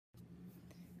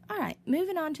Alright,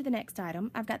 moving on to the next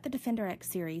item, I've got the DefenderX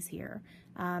series here.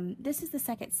 This is the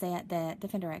second set that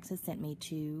DefenderX has sent me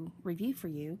to review for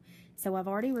you. So I've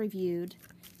already reviewed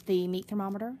the meat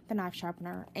thermometer, the knife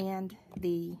sharpener, and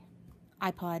the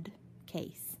iPod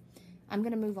case. I'm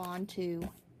going to move on to,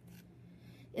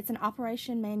 it's an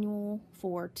operation manual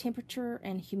for temperature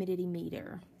and humidity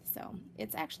meter. So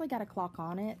it's actually got a clock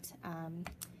on it.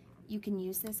 You can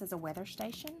use this as a weather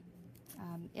station.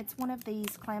 It's one of these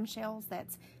clamshells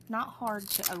that's not hard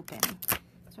to open.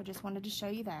 So I just wanted to show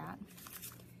you that.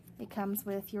 It comes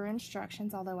with your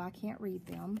instructions, although I can't read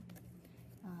them.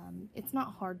 It's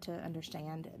not hard to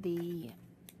understand. The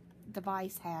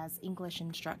device has English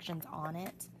instructions on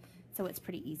it, so it's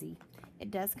pretty easy.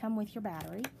 It does come with your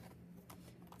battery.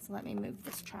 So let me move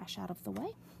this trash out of the way.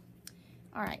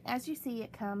 Alright, as you see,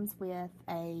 it comes with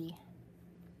a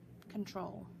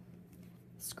control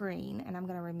screen, and I'm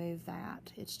going to remove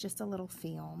that. It's just a little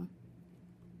film.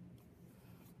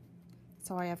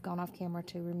 Sorry, I've gone off camera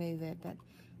to remove it, but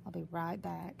I'll be right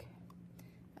back.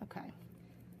 Okay.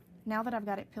 Now that I've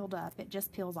got it peeled up, it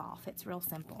just peels off. It's real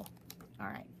simple.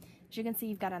 Alright. As you can see,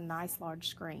 you've got a nice large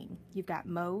screen. You've got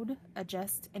mode,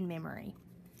 adjust, and memory.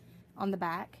 On the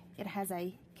back, it has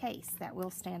a case that will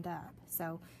stand up.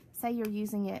 So, say you're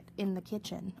using it in the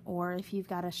kitchen, or if you've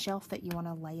got a shelf that you want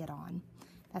to lay it on.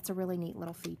 That's a really neat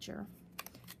little feature.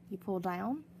 You pull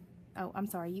down. Oh, I'm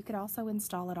sorry. You could also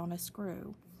install it on a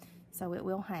screw, so it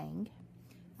will hang.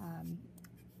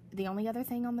 The only other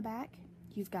thing on the back,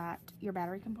 you've got your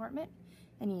battery compartment,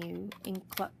 and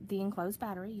the enclosed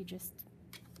battery, you just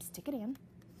stick it in,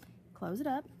 close it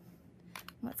up.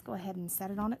 Let's go ahead and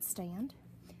set it on its stand.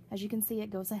 As you can see, it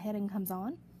goes ahead and comes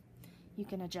on. You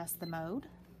can adjust the mode.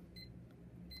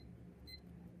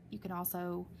 You can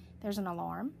also, there's an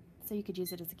alarm, so you could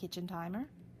use it as a kitchen timer.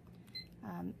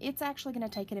 It's actually going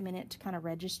to take it a minute to kind of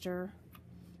register.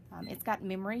 It's got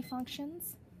memory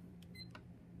functions.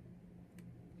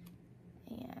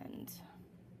 And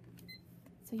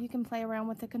so you can play around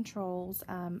with the controls.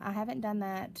 I haven't done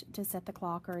that to set the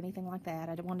clock or anything like that.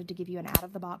 I wanted to give you an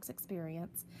out-of-the-box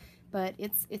experience. But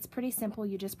it's pretty simple.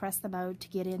 You just press the mode to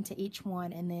get into each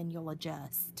one, and then you'll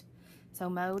adjust. So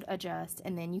mode, adjust,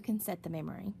 and then you can set the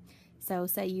memory. So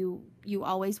say you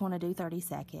always want to do 30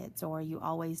 seconds, or you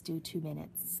always do 2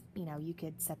 minutes. You know, you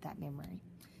could set that memory.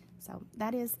 So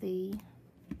that is the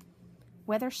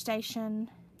weather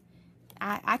station.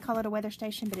 I call it a weather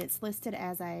station, but it's listed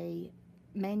as a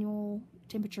manual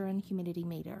temperature and humidity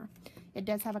meter. It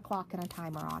does have a clock and a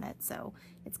timer on it, so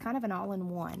it's kind of an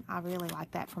all-in-one. I really like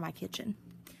that for my kitchen.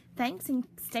 Thanks, and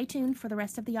stay tuned for the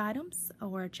rest of the items,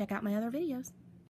 or check out my other videos.